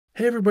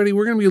Hey everybody,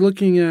 we're going to be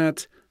looking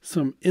at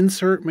some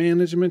insert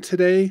management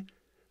today.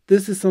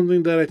 This is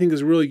something that I think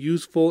is really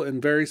useful in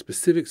very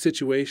specific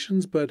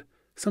situations, but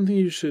something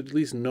you should at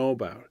least know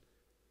about.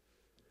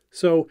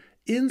 So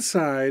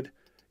inside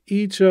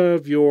each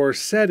of your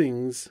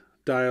settings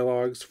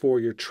dialogues for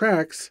your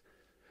tracks,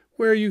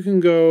 where you can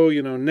go,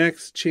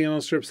 next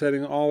channel strip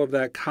setting, all of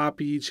that,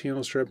 copy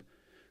channel strip,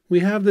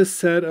 we have this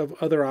set of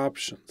other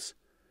options.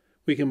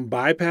 We can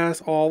bypass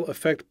all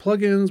effect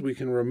plugins. We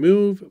can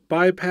remove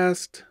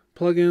bypassed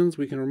plugins.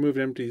 We can remove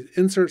empty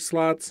insert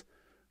slots,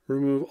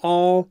 remove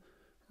all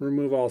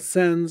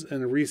sends,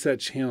 and reset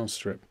channel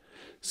strip.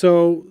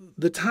 So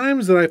the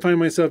times that I find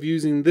myself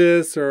using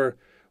this are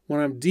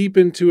when I'm deep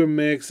into a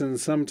mix, and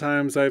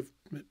sometimes I've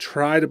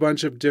tried a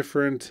bunch of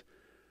different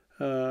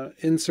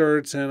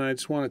inserts and I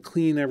just want to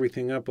clean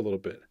everything up a little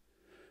bit.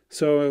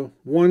 So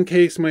one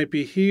case might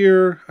be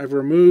here. I've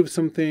removed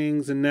some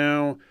things, and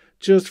now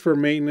just for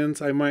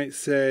maintenance, I might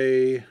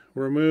say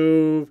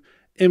remove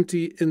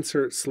empty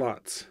insert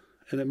slots,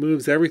 and it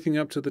moves everything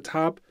up to the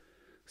top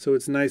so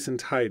it's nice and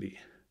tidy.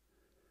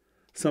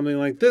 Something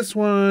like this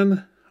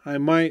one, I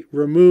might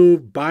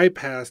remove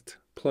bypassed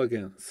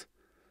plugins,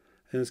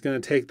 and it's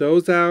going to take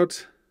those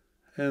out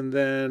and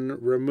then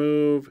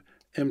remove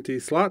empty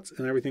slots,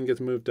 and everything gets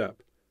moved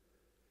up.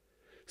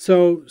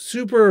 So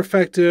super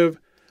effective.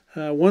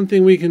 One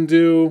thing we can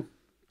do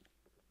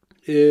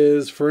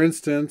is, for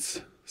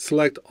instance,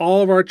 select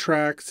all of our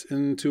tracks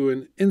into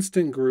an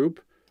instant group.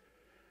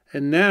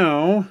 And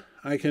now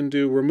I can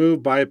do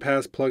remove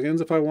bypass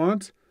plugins if I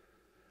want.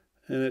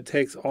 And it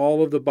takes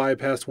all of the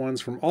bypassed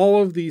ones from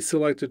all of the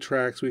selected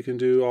tracks. We can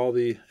do all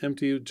the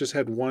empty, just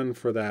had one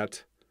for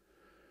that.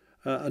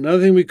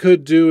 Another thing we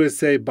could do is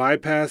say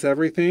bypass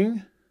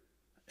everything,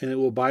 and it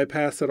will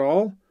bypass it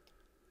all.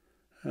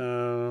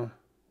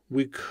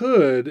 We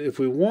could, if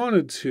we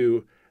wanted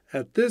to,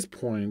 at this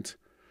point,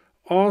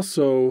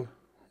 also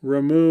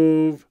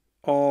remove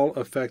all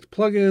effect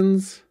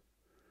plugins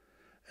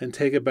and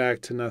take it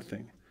back to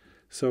nothing.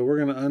 So we're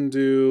going to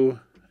undo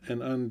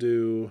and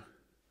undo.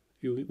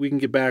 We can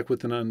get back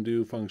with an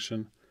undo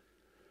function.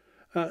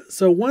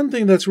 So one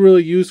thing that's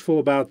really useful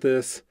about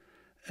this,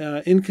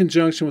 in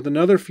conjunction with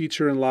another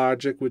feature in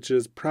Logic, which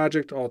is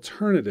project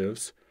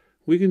alternatives,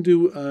 we can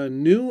do a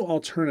new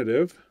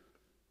alternative.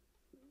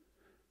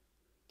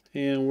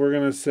 And we're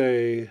going to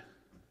say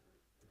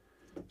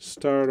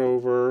start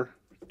over,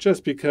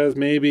 just because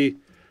maybe,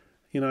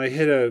 I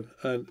hit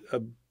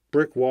a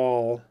brick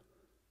wall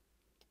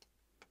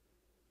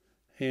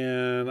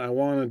and I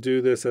want to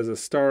do this as a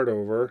start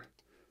over.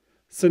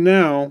 So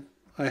now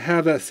I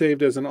have that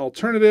saved as an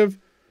alternative.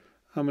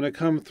 I'm going to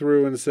come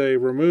through and say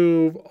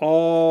remove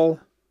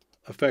all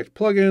effect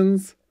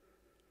plugins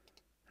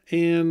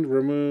and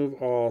remove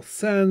all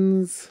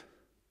sends.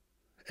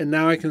 And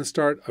now I can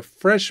start a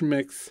fresh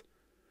mix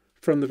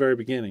from the very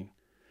beginning.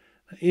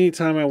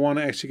 Anytime I want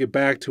to actually get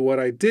back to what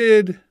I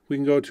did, we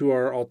can go to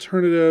our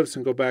alternatives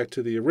and go back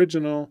to the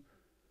original.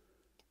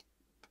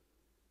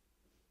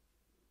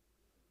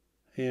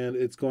 And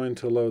it's going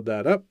to load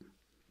that up.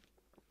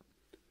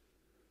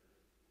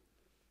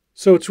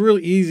 So it's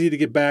really easy to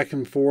get back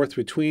and forth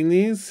between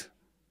these.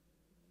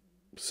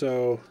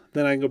 So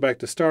then I can go back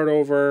to start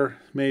over.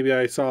 Maybe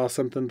I saw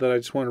something that I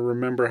just want to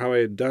remember how I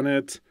had done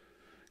it.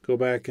 Go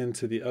back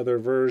into the other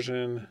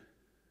version.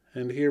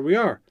 And here we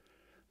are.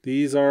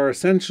 These are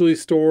essentially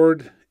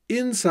stored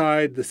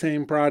inside the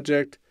same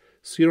project,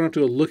 so you don't have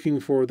to go looking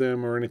for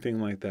them or anything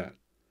like that.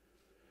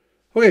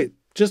 Okay,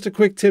 just a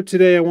quick tip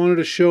today. I wanted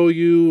to show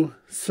you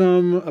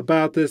some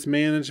about this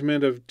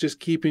management of just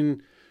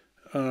keeping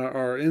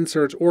our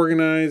inserts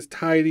organized,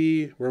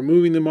 tidy,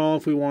 removing them all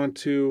if we want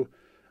to,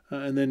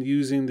 and then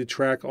using the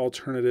track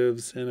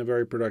alternatives in a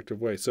very productive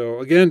way. So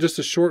again, just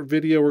a short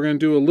video. We're going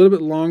to do a little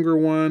bit longer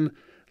one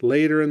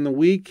later in the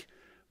week.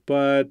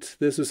 But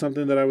this is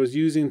something that I was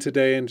using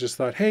today and just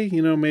thought, hey,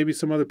 maybe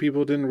some other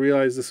people didn't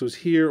realize this was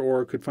here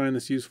or could find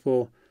this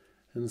useful.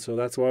 And so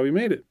that's why we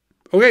made it.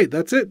 Okay,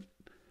 that's it.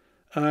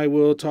 I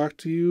will talk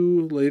to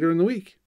you later in the week.